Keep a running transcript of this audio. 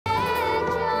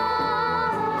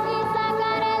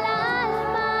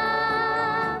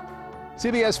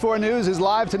CBS 4 News is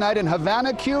live tonight in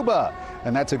Havana, Cuba.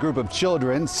 And that's a group of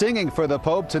children singing for the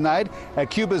Pope tonight at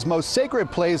Cuba's most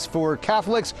sacred place for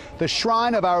Catholics, the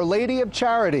Shrine of Our Lady of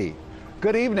Charity.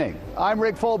 Good evening. I'm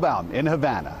Rick Folbaum in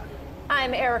Havana.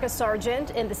 I'm Erica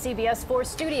Sargent in the CBS 4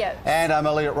 studios. And I'm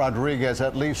Elliot Rodriguez.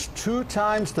 At least 2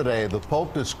 times today, the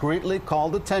Pope discreetly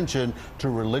called attention to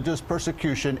religious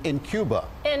persecution in Cuba.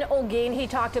 In Holguin, he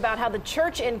talked about how the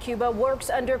church in Cuba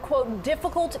works under, quote,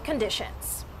 difficult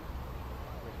conditions.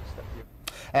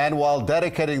 And while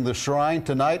dedicating the shrine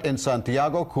tonight in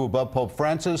Santiago, Cuba, Pope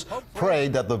Francis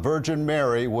prayed that the Virgin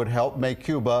Mary would help make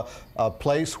Cuba a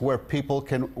place where people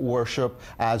can worship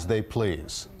as they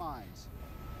please.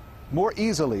 More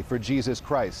easily for Jesus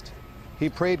Christ. He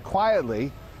prayed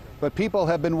quietly, but people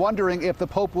have been wondering if the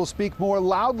Pope will speak more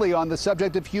loudly on the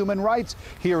subject of human rights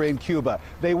here in Cuba.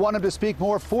 They want him to speak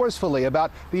more forcefully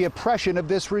about the oppression of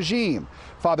this regime.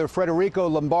 Father Federico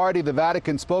Lombardi, the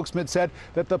Vatican spokesman, said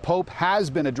that the Pope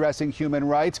has been addressing human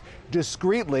rights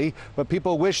discreetly, but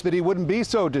people wish that he wouldn't be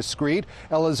so discreet.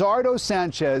 Elizardo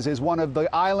Sanchez is one of the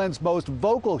island's most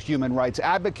vocal human rights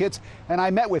advocates, and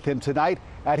I met with him tonight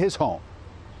at his home.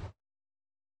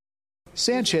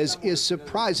 Sanchez is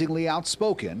surprisingly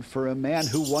outspoken for a man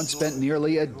who once spent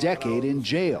nearly a decade in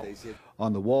jail.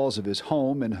 On the walls of his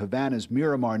home in Havana's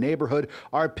Miramar neighborhood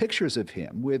are pictures of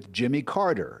him with Jimmy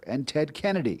Carter and Ted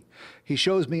Kennedy. He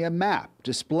shows me a map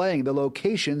displaying the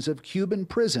locations of Cuban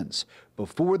prisons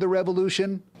before the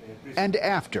revolution and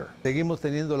after. He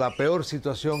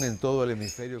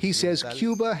says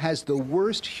Cuba has the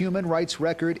worst human rights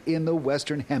record in the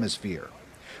Western Hemisphere.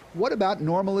 What about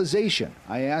normalization?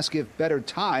 I ask if better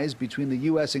ties between the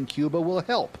U.S. and Cuba will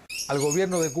help.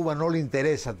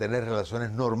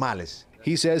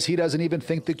 He says he doesn't even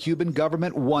think the Cuban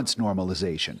government wants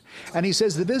normalization. And he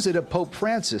says the visit of Pope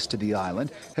Francis to the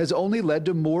island has only led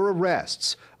to more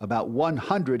arrests, about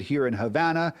 100 here in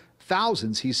Havana,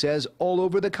 thousands, he says, all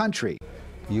over the country.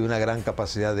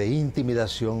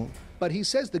 But he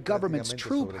says the government's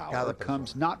true power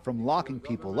comes not from locking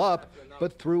people up,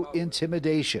 but through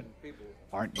intimidation.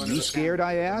 Aren't you scared,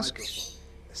 I ask?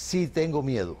 Sí, tengo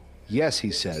miedo. Yes,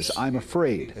 he says, I'm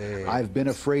afraid. I've been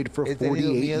afraid for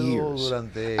 48 years.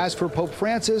 As for Pope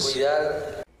Francis, he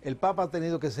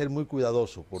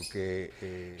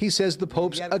says the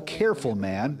Pope's a careful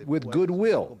man with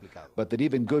goodwill, but that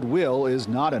even goodwill is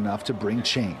not enough to bring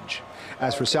change.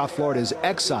 As for South Florida's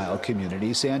exile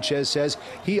community, Sanchez says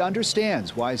he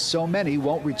understands why so many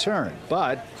won't return,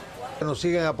 but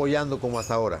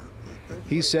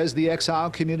he says the exile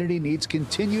community needs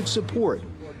continued support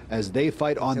as they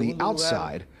fight on the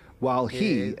outside while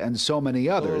he and so many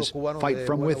others fight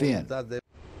from within.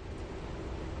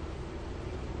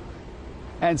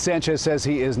 And Sanchez says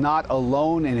he is not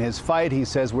alone in his fight. He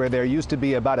says where there used to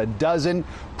be about a dozen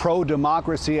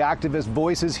pro-democracy activist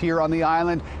voices here on the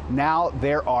island, now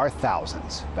there are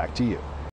thousands. Back to you.